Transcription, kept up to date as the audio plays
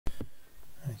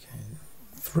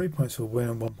3 points for win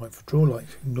and 1 point for draw, like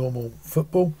normal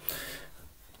football.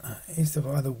 Is there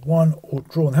either won or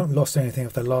drawn? They haven't lost anything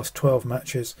of their last 12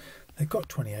 matches. They've got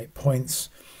 28 points.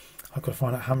 I've got to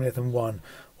find out how many of them won.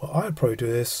 Well, I'd probably do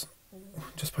this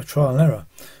just by trial and error.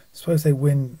 Suppose they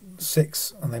win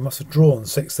 6, and they must have drawn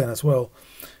 6 then as well.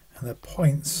 And their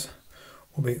points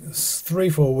will be 3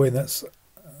 for a win. That's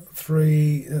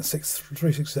 6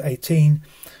 to 18,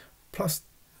 plus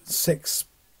 6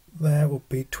 there will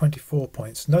be 24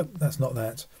 points. Nope, that's not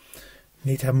that.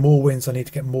 Need to have more wins. I need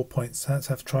to get more points. Let's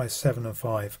have to try 7 and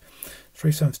 5.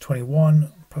 3 7 is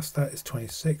 21, plus that is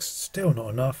 26. Still not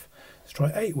enough. Let's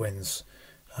try 8 wins.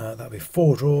 That'll be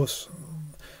 4 draws.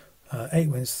 8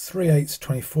 wins, 3 8s,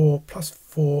 24, plus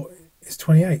 4 is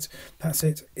 28. That's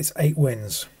it. It's 8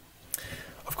 wins.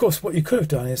 Of course, what you could have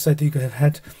done is said you could have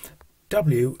had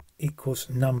W equals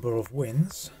number of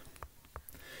wins,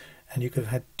 and you could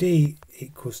have had D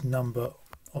equals number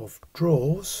of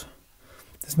draws.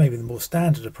 This may be the more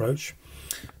standard approach.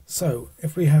 So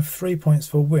if we have 3 points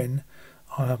for win,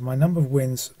 I'll have my number of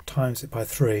wins times it by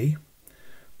 3,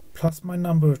 plus my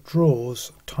number of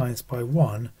draws times by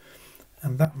 1,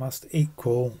 and that must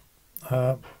equal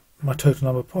my total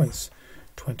number of points,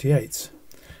 28.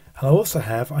 And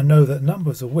I know that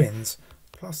numbers of wins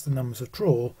plus the numbers of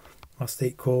draw must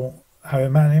equal how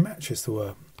many matches there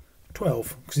were,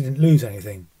 12, because he didn't lose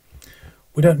anything.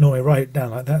 We don't normally write it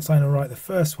down like that, so I'm going to write the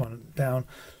first one down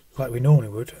like we normally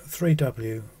would.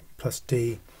 3W plus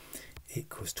D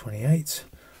equals 28.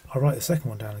 I'll write the second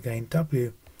one down again.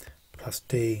 W plus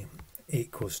D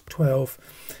equals 12.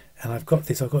 And I've got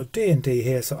D and D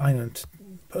here, so I'm going to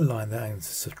put a line there and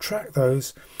subtract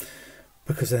those,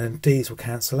 because then D's will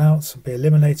cancel out and be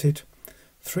eliminated.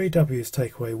 3 W's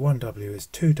take away 1 W is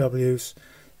 2 W's.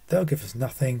 They'll give us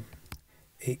nothing.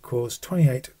 Equals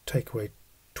 28 take away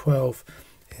 12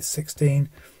 is 16.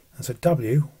 And so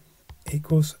W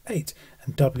equals 8.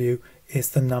 And W is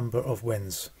the number of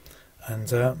wins. And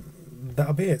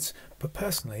that'll be it. But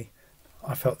personally,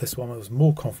 I felt this one I was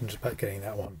more confident about getting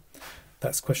that one.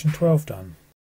 That's question 12 done.